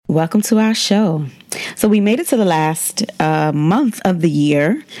Welcome to our show. So we made it to the last month of the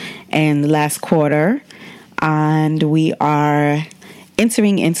year and the last quarter, and we are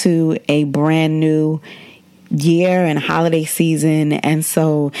entering into a brand new year and holiday season. And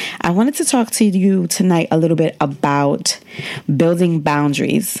so I wanted to talk to you tonight a little bit about building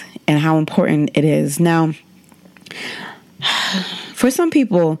boundaries and how important it is. Now, for some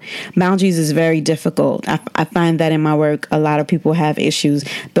people, boundaries is very difficult. I find that in my work, a lot of people have issues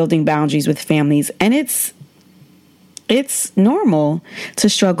building boundaries with families, and it's normal to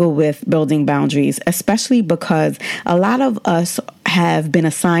struggle with building boundaries, especially because a lot of us have been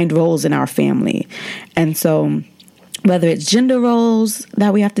assigned roles in our family. And so whether it's gender roles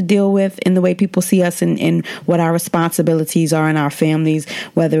that we have to deal with in the way people see us and what our responsibilities are in our families,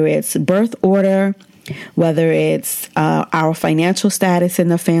 whether it's birth order, whether it's our financial status in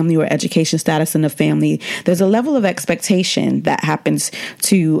the family or education status in the family, there's a level of expectation that happens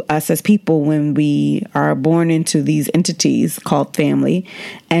to us as people when we are born into these entities called family.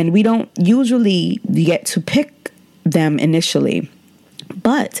 And we don't usually get to pick them initially.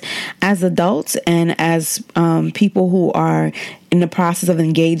 But as adults and as people who are in the process of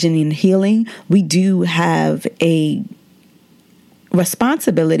engaging in healing, we do have a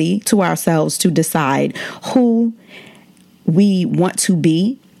responsibility to ourselves to decide who we want to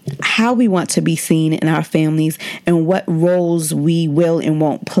be, how we want to be seen in our families, and what roles we will and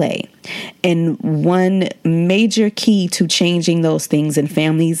won't play. And one major key to changing those things in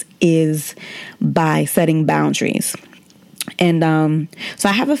families is by setting boundaries. And so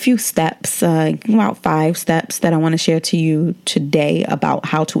I have a few steps, about 5 steps that I want to share to you today about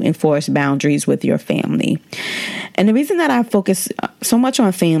how to enforce boundaries with your family. And the reason that I focus so much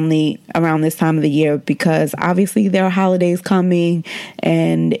on family around this time of the year, because obviously there are holidays coming,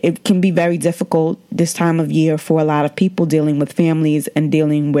 and it can be very difficult this time of year for a lot of people dealing with families and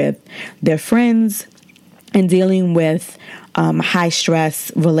dealing with their friends and dealing with high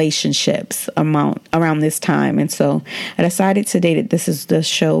stress relationships around this time. And so I decided today that this is the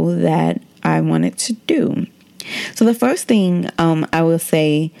show that I wanted to do. So the first thing I will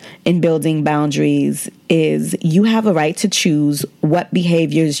say in building boundaries is you have a right to choose what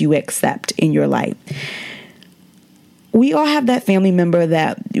behaviors you accept in your life. We all have that family member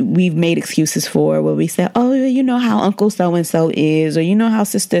that we've made excuses for, where we say, oh, you know how Uncle so-and-so is, or you know how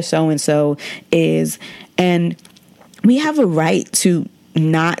Sister so-and-so is. And we have a right to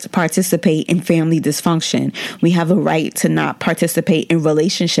not participate in family dysfunction. We have a right to not participate in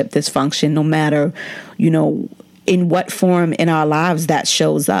relationship dysfunction, no matter, in what form in our lives that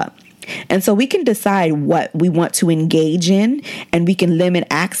shows up. And so we can decide what we want to engage in, and we can limit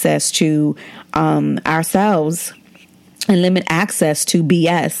access to ourselves and limit access to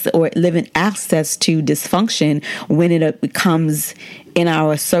BS or limit access to dysfunction when it becomes in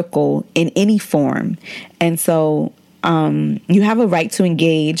our circle in any form. And so you have a right to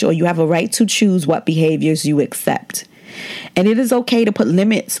engage, or you have a right to choose what behaviors you accept. And it is okay to put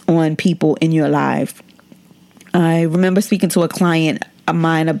limits on people in your life. I remember speaking to a client of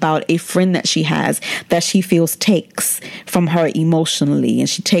mine about a friend that she has that she feels takes from her emotionally, and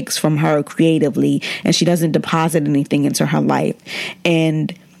she takes from her creatively, and she doesn't deposit anything into her life.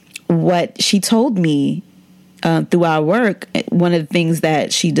 And what she told me through our work, one of the things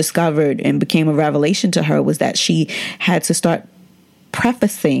that she discovered and became a revelation to her was that she had to start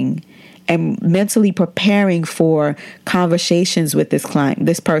prefacing and mentally preparing for conversations with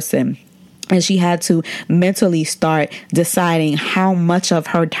this person. And she had to mentally start deciding how much of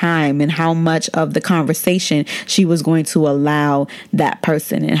her time and how much of the conversation she was going to allow that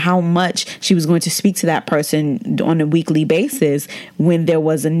person, and how much she was going to speak to that person on a weekly basis when there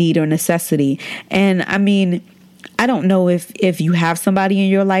was a need or necessity. And I mean, I don't know if you have somebody in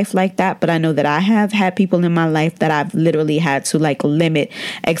your life like that, but I know that I have had people in my life that I've literally had to limit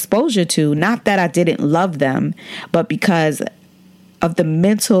exposure to. Not that I didn't love them, but because of the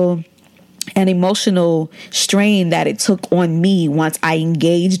mental and emotional strain that it took on me once I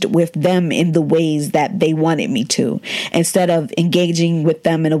engaged with them in the ways that they wanted me to, instead of engaging with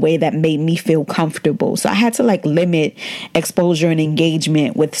them in a way that made me feel comfortable. So I had to limit exposure and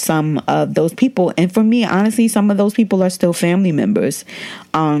engagement with some of those people. And for me, honestly, some of those people are still family members.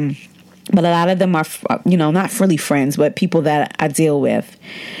 But a lot of them are, not really friends, but people that I deal with.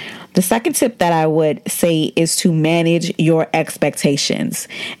 The second tip that I would say is to manage your expectations.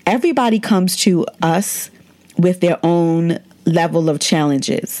 Everybody comes to us with their own level of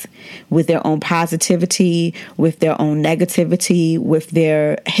challenges, with their own positivity, with their own negativity, with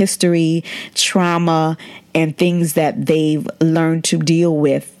their history, trauma, and things that they've learned to deal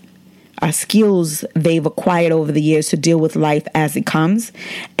with skills they've acquired over the years to deal with life as it comes.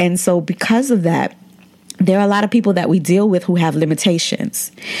 And so because of that, there are a lot of people that we deal with who have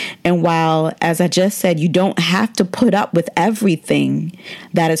limitations. And while, as I just said, you don't have to put up with everything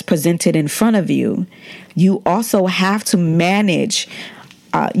that is presented in front of you, you also have to manage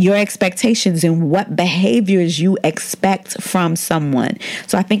your expectations and what behaviors you expect from someone.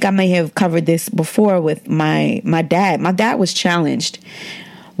 So I think I may have covered this before with my dad. My dad was challenged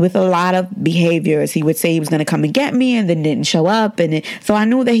with a lot of behaviors. He would say he was going to come and get me and then didn't show up. So I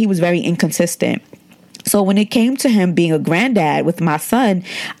knew that he was very inconsistent. So when it came to him being a granddad with my son,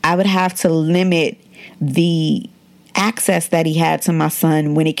 I would have to limit the access that he had to my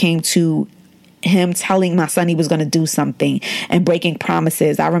son when it came to him telling my son he was going to do something and breaking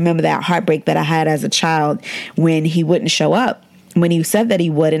promises. I remember that heartbreak that I had as a child when he wouldn't show up, when he said that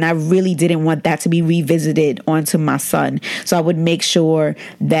he would. And I really didn't want that to be revisited onto my son. So I would make sure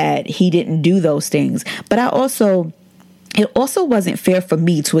that he didn't do those things. But it also wasn't fair for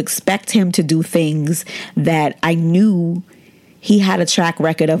me to expect him to do things that I knew he had a track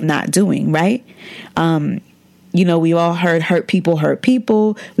record of not doing, right? We all heard hurt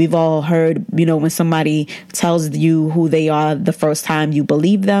people. We've all heard, when somebody tells you who they are the first time, you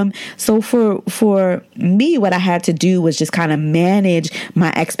believe them. So for me, what I had to do was just kind of manage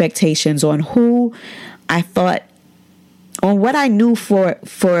my expectations on who I thought, on what I knew for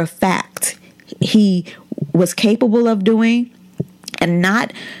a fact he was capable of doing, and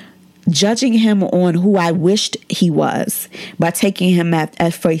not judging him on who I wished he was by taking him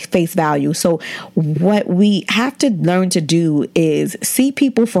at face value. So what we have to learn to do is see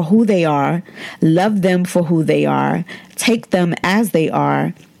people for who they are, love them for who they are, take them as they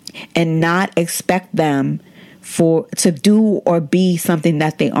are, and not expect them to do or be something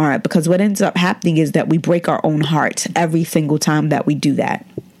that they aren't. Because what ends up happening is that we break our own heart every single time that we do that.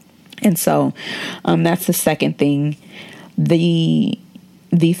 And so that's the second thing. The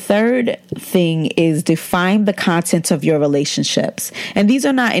third thing is define the content of your relationships. And these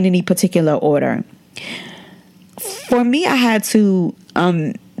are not in any particular order. For me, I had to,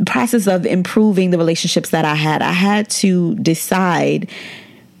 process of improving the relationships that I had to decide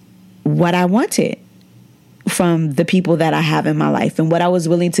what I wanted from the people that I have in my life, and what I was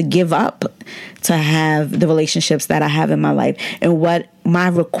willing to give up to have the relationships that I have in my life, and what my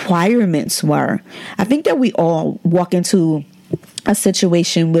requirements were. I think that we all walk into a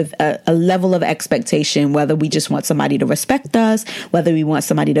situation with a level of expectation, whether we just want somebody to respect us, whether we want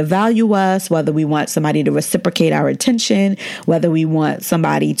somebody to value us, whether we want somebody to reciprocate our attention, whether we want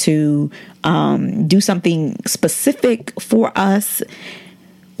somebody to do something specific for us.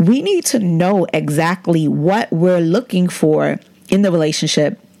 We need to know exactly what we're looking for in the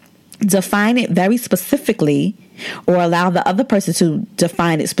relationship, define it very specifically, or allow the other person to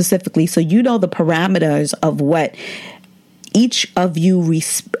define it specifically, so you know the parameters of what each of you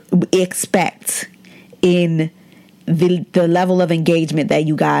expect in the level of engagement that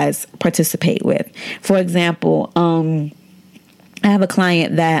you guys participate with. For example, I have a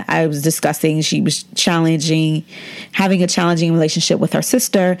client that I was discussing. She was having a challenging relationship with her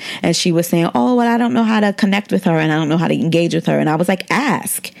sister. And she was saying, I don't know how to connect with her, and I don't know how to engage with her. And I was like,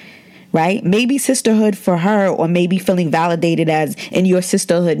 ask, right? Maybe sisterhood for her, or maybe feeling validated as in your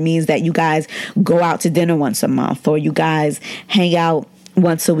sisterhood means that you guys go out to dinner once a month, or you guys hang out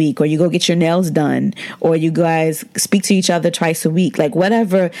once a week, or you go get your nails done, or you guys speak to each other twice a week. Like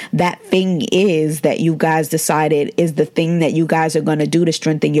whatever that thing is that you guys decided is the thing that you guys are going to do to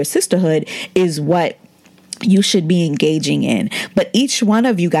strengthen your sisterhood is what you should be engaging in. But each one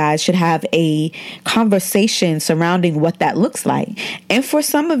of you guys should have a conversation surrounding what that looks like. And for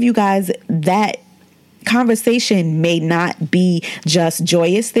some of you guys, that conversation may not be just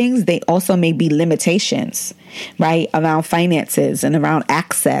joyous things. They also may be limitations, right? Around finances, and around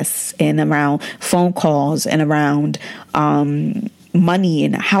access, and around phone calls, and around money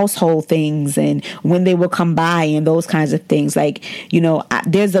and household things, and when they will come by, and those kinds of things. Like,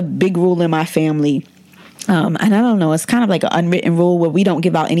 there's a big rule in my family. And I don't know, it's kind of like an unwritten rule where we don't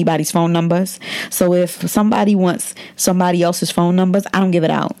give out anybody's phone numbers. So if somebody wants somebody else's phone numbers, I don't give it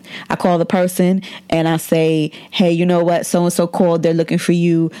out. I call the person and I say, hey, you know what? So-and-so called. They're looking for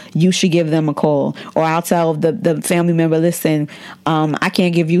you. You should give them a call. Or I'll tell the family member, listen, I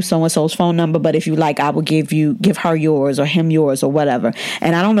can't give you so-and-so's phone number, but if you like, I will give her yours, or him yours, or whatever.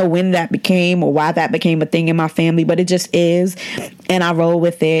 And I don't know when that became or why that became a thing in my family, but it just is. And I roll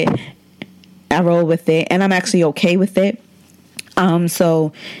with it. And I'm actually okay with it.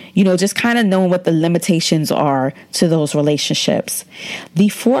 So, just kind of knowing what the limitations are to those relationships. The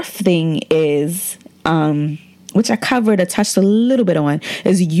fourth thing is which I covered or touched a little bit on,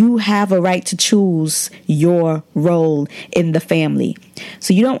 is you have a right to choose your role in the family.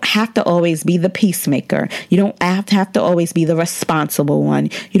 So you don't have to always be the peacemaker. You don't have to always be the responsible one.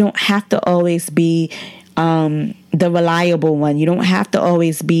 You don't have to always be the reliable one. You don't have to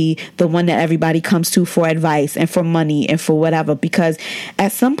always be the one that everybody comes to for advice and for money and for whatever, because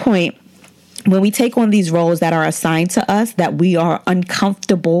at some point, when we take on these roles that are assigned to us that we are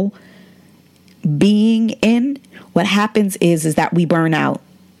uncomfortable being in, what happens is that we burn out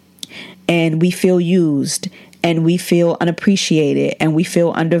and we feel used and we feel unappreciated and we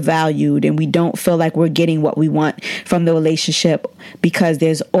feel undervalued and we don't feel like we're getting what we want from the relationship, because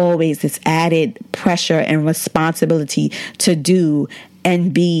there's always this added pressure and responsibility to do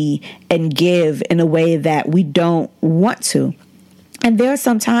and be and give in a way that we don't want to. And there are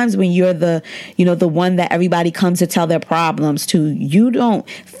some times when you're the one that everybody comes to tell their problems to, you don't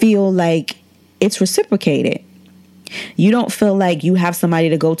feel like it's reciprocated. You don't feel like you have somebody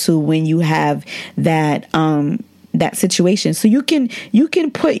to go to when you have that situation. So you can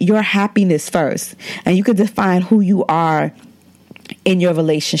put your happiness first, and you can define who you are in your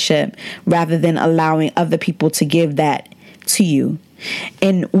relationship rather than allowing other people to give that to you.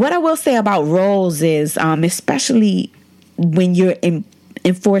 And what I will say about roles is, especially when you're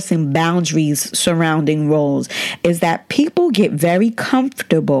enforcing boundaries surrounding roles, is that people get very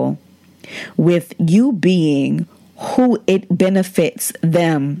comfortable with you being who it benefits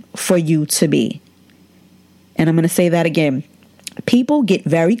them for you to be. And I'm going to say that again. People get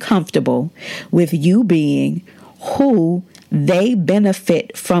very comfortable with you being who they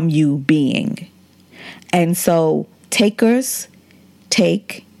benefit from you being. And so takers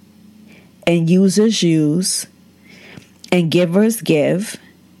take, and users use, and givers give.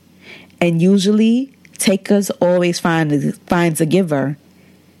 And usually takers always finds a giver.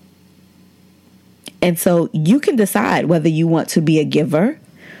 And so you can decide whether you want to be a giver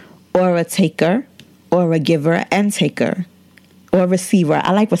or a taker, or a giver and taker, or a receiver.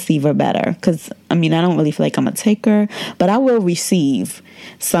 I like receiver better because, I don't really feel like I'm a taker, but I will receive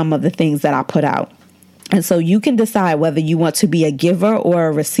some of the things that I put out. And so you can decide whether you want to be a giver or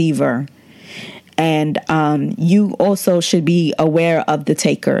a receiver. And you also should be aware of the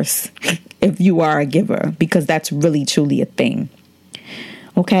takers if you are a giver, because that's really, truly a thing.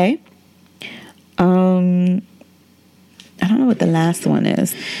 Okay? I don't know what the last one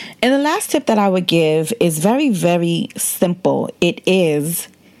is. And the last tip that I would give is very, very simple. It is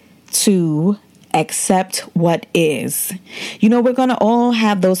to accept what is. We're going to all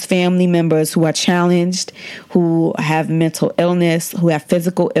have those family members who are challenged, who have mental illness, who have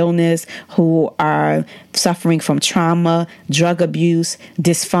physical illness, who are suffering from trauma, drug abuse,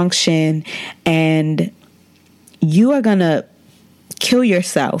 dysfunction, and you are going to kill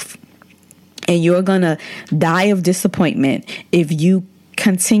yourself. And you're going to die of disappointment if you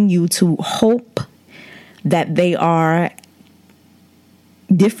continue to hope that they are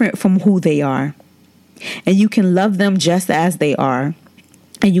different from who they are. And you can love them just as they are.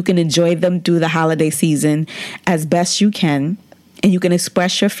 And you can enjoy them through the holiday season as best you can. And you can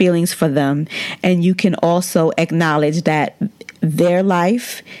express your feelings for them. And you can also acknowledge that their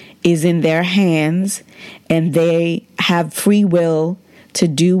life is in their hands and they have free will to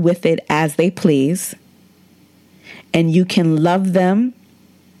do with it as they please. And you can love them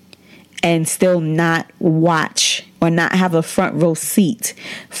and still not watch or not have a front row seat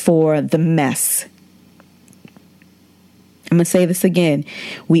for the mess. I'm going to say this again.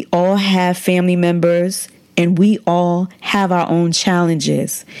 We all have family members and we all have our own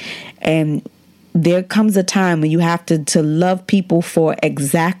challenges. And there comes a time when you have to love people for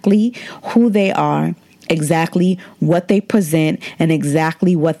exactly who they are, exactly what they present, and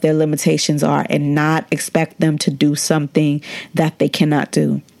exactly what their limitations are, and not expect them to do something that they cannot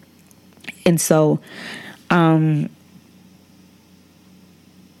do. And so, one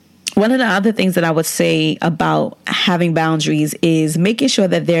of the other things that I would say about having boundaries is making sure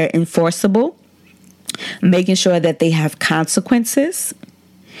that they're enforceable, making sure that they have consequences,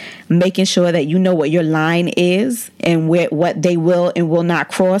 making sure that you know what your line is and what they will and will not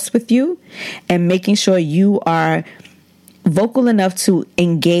cross with you, and making sure you are vocal enough to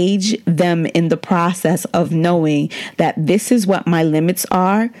engage them in the process of knowing that this is what my limits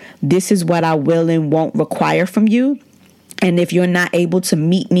are, this is what I will and won't require from you, And if you're not able to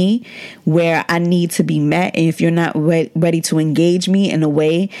meet me where I need to be met, and if you're not ready to engage me in a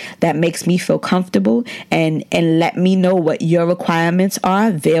way that makes me feel comfortable and let me know what your requirements are,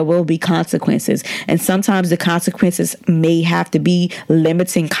 there will be consequences. And sometimes the consequences may have to be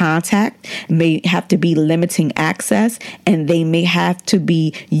limiting contact, may have to be limiting access, and they may have to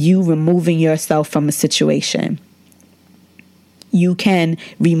be you removing yourself from a situation. You can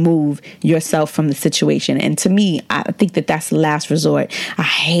remove yourself from the situation. And to me, I think that that's the last resort. I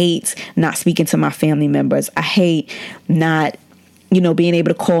hate not speaking to my family members. I hate not, being able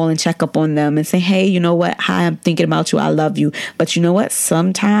to call and check up on them and say, hey, you know what? Hi, I'm thinking about you. I love you. But you know what?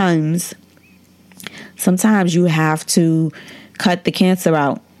 Sometimes you have to cut the cancer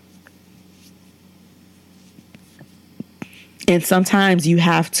out. And sometimes you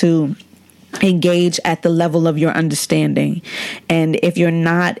have to engage at the level of your understanding. And if you're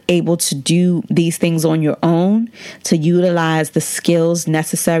not able to do these things on your own, to utilize the skills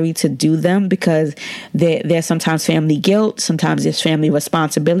necessary to do them, because there's sometimes family guilt, sometimes there's family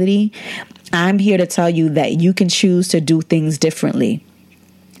responsibility. I'm here to tell you that you can choose to do things differently.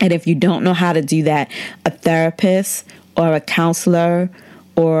 And if you don't know how to do that, a therapist or a counselor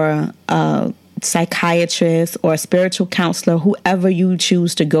or a psychiatrist or a spiritual counselor, whoever you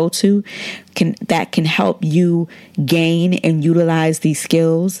choose to go to, can help you gain and utilize these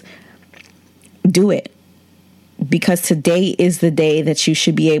skills. Do it. Because today is the day that you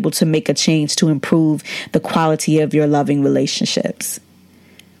should be able to make a change to improve the quality of your loving relationships.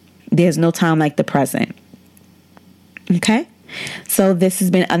 There's no time like the present. Okay? So this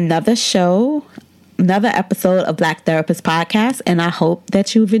has been another episode of Black Therapist Podcast, and I hope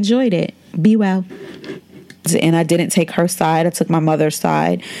that you've enjoyed it. Be well. And I didn't take her side. I took my mother's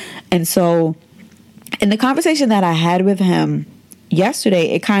side. And so in the conversation that I had with him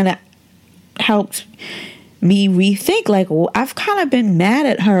yesterday, it kind of helped me rethink, I've kind of been mad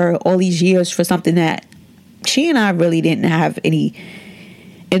at her all these years for something that she and I really didn't have any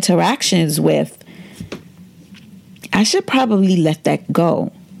interactions with. I should probably let that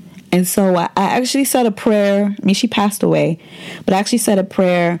go. And so I actually said a prayer. I mean, she passed away, but I actually said a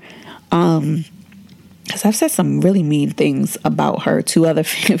prayer because I've said some really mean things about her to other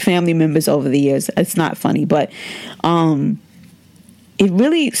family members over the years. It's not funny, but it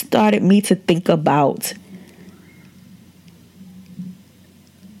really started me to think about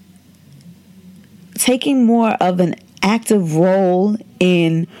taking more of an active role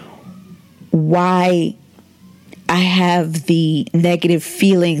in why I have the negative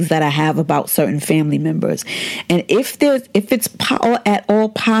feelings that I have about certain family members. And if it's at all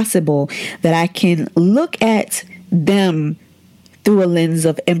possible that I can look at them through a lens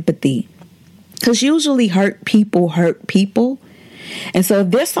of empathy, because usually hurt people. And so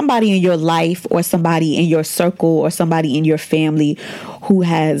if there's somebody in your life or somebody in your circle or somebody in your family who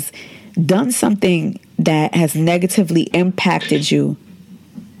has done something that has negatively impacted you,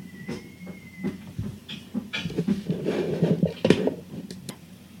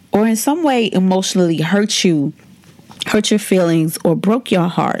 or in some way emotionally hurt your feelings, or broke your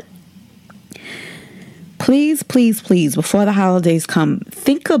heart, please, please, please, before the holidays come,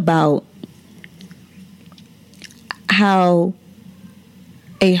 think about how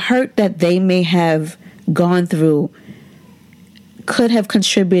a hurt that they may have gone through could have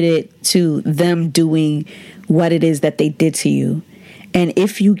contributed to them doing what it is that they did to you. And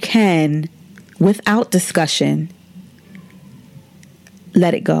if you can, without discussion,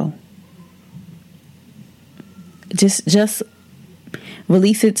 let it go. Just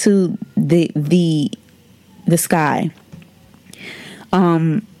release it to the sky.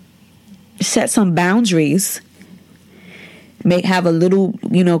 Set some boundaries. Have a little,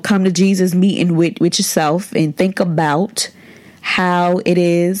 come to Jesus meeting with yourself and think about how it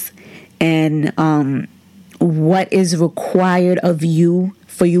is and what is required of you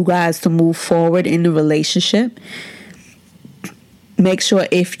for you guys to move forward in the relationship. Make sure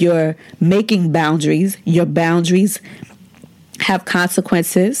if you're making boundaries, your boundaries have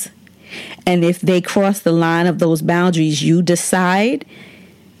consequences. And if they cross the line of those boundaries, you decide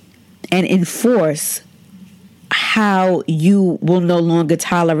and enforce how you will no longer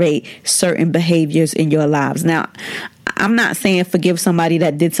tolerate certain behaviors in your lives. Now, I'm not saying forgive somebody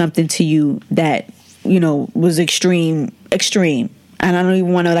that did something to you that, was extreme. And I don't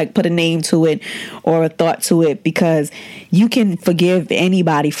even want to put a name to it or a thought to it, because you can forgive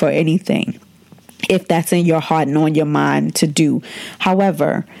anybody for anything if that's in your heart and on your mind to do.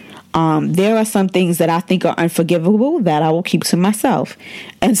 However, there are some things that I think are unforgivable that I will keep to myself.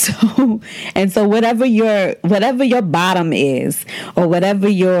 And so whatever your bottom is, or whatever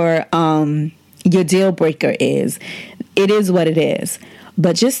your deal breaker is, it is what it is.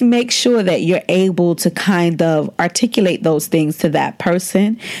 But just make sure that you're able to kind of articulate those things to that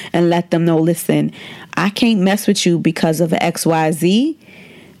person and let them know, listen, I can't mess with you because of XYZ,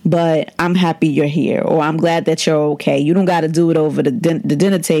 but I'm happy you're here, or I'm glad that you're okay. You don't got to do it over the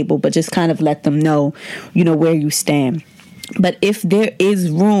dinner table, but just kind of let them know, where you stand. But if there is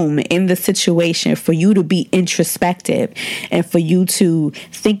room in the situation for you to be introspective and for you to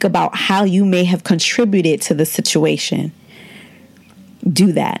think about how you may have contributed to the situation,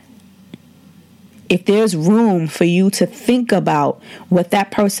 do that. If there's room for you to think about what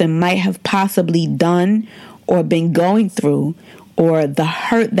that person might have possibly done or been going through, or the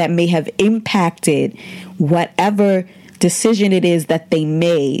hurt that may have impacted whatever decision it is that they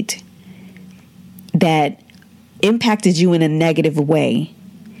made that impacted you in a negative way,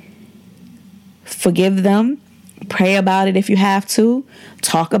 forgive them, pray about it if you have to,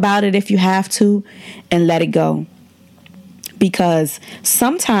 talk about it if you have to, and let it go. Because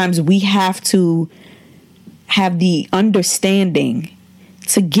sometimes we have to have the understanding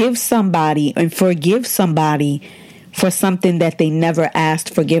to give somebody and forgive somebody for something that they never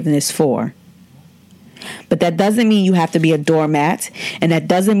asked forgiveness for. But that doesn't mean you have to be a doormat, and that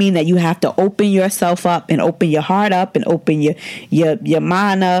doesn't mean that you have to open yourself up and open your heart up and open your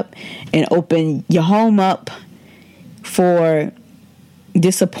mind up and open your home up for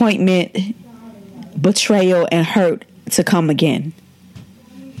disappointment, betrayal, and hurt to come again.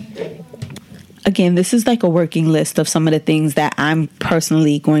 Again, this is like a working list of some of the things that I'm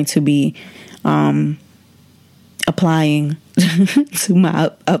personally going to be applying to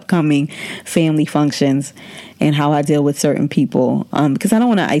my upcoming family functions and how I deal with certain people, because I don't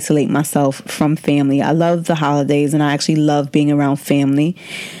want to isolate myself from family. I love the holidays and I actually love being around family.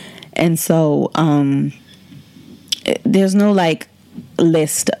 And so there's no like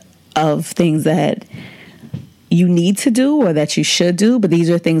list of things that you need to do or that you should do, but these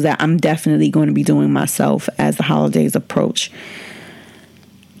are things that I'm definitely going to be doing myself as the holidays approach.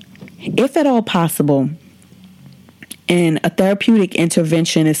 If at all possible, and a therapeutic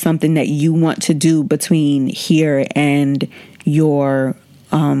intervention is something that you want to do between here and your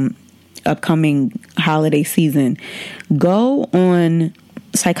upcoming holiday season, go on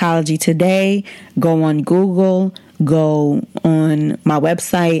Psychology Today, go on Google, go on my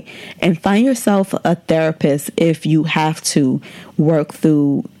website, and find yourself a therapist if you have to work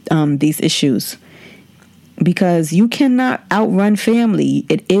through these issues. Because you cannot outrun family.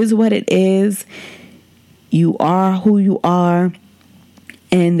 It is what it is. You are who you are.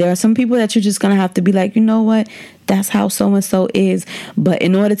 And there are some people that you're just going to have to be like, you know what? That's how so-and-so is. But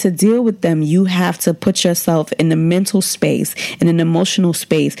in order to deal with them, you have to put yourself in the mental space, in an emotional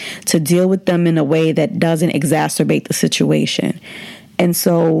space, to deal with them in a way that doesn't exacerbate the situation. And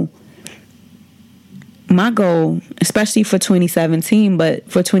so my goal, especially for 2017, but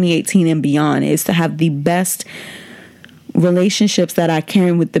for 2018 and beyond, is to have the best relationships that I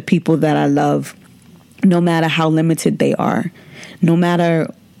can with the people that I love, no matter how limited they are, no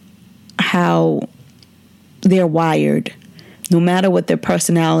matter how they're wired, no matter what their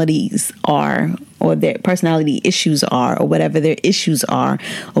personalities are or their personality issues are or whatever their issues are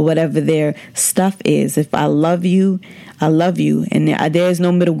or whatever their stuff is. If I love you, I love you. And there's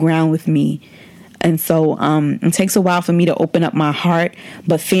no middle ground with me. And so it takes a while for me to open up my heart,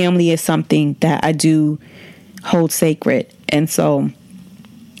 but family is something that I do hold sacred. And so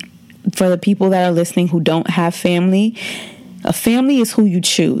for the people that are listening who don't have family, a family is who you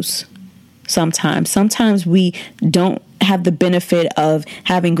choose. Sometimes we don't have the benefit of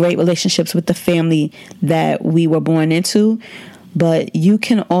having great relationships with the family that we were born into, but you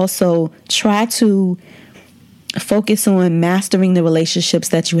can also try to focus on mastering the relationships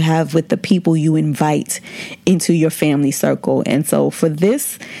that you have with the people you invite into your family circle. And so for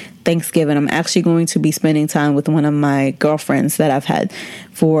this Thanksgiving, I'm actually going to be spending time with one of my girlfriends that I've had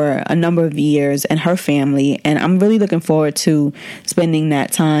for a number of years and her family. And I'm really looking forward to spending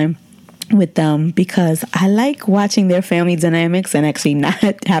that time with them because I like watching their family dynamics and actually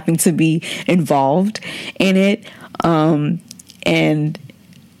not having to be involved in it. And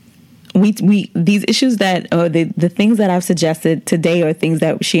we these issues that, or the things that I've suggested today are things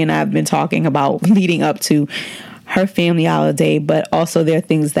that she and I have been talking about leading up to her family holiday, but also there are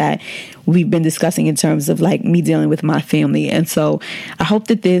things that we've been discussing in terms of like me dealing with my family. And so I hope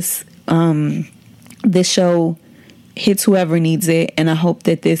that this show hits whoever needs it. And I hope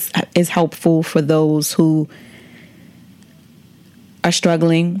that this is helpful for those who are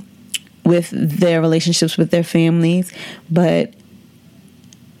struggling with their relationships with their families. But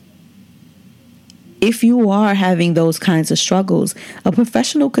if you are having those kinds of struggles, a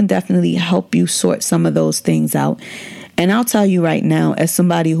professional can definitely help you sort some of those things out. And I'll tell you right now, as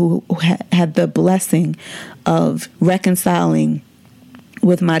somebody who had the blessing of reconciling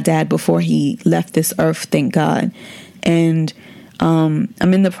with my dad before he left this earth, thank God. And I'm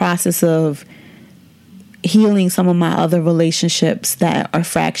in the process of healing some of my other relationships that are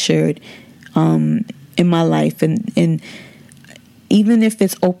fractured in my life. And even if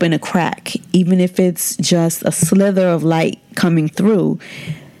it's open a crack, even if it's just a slither of light coming through,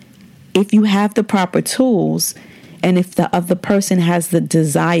 if you have the proper tools, and if the other person has the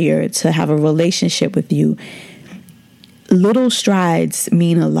desire to have a relationship with you, little strides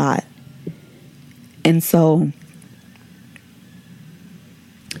mean a lot. And so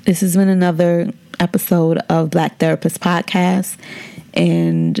this has been another episode of Black Therapist Podcast.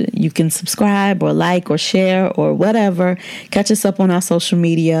 And you can subscribe or like or share or whatever. Catch us up on our social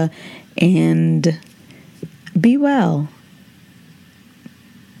media and be well.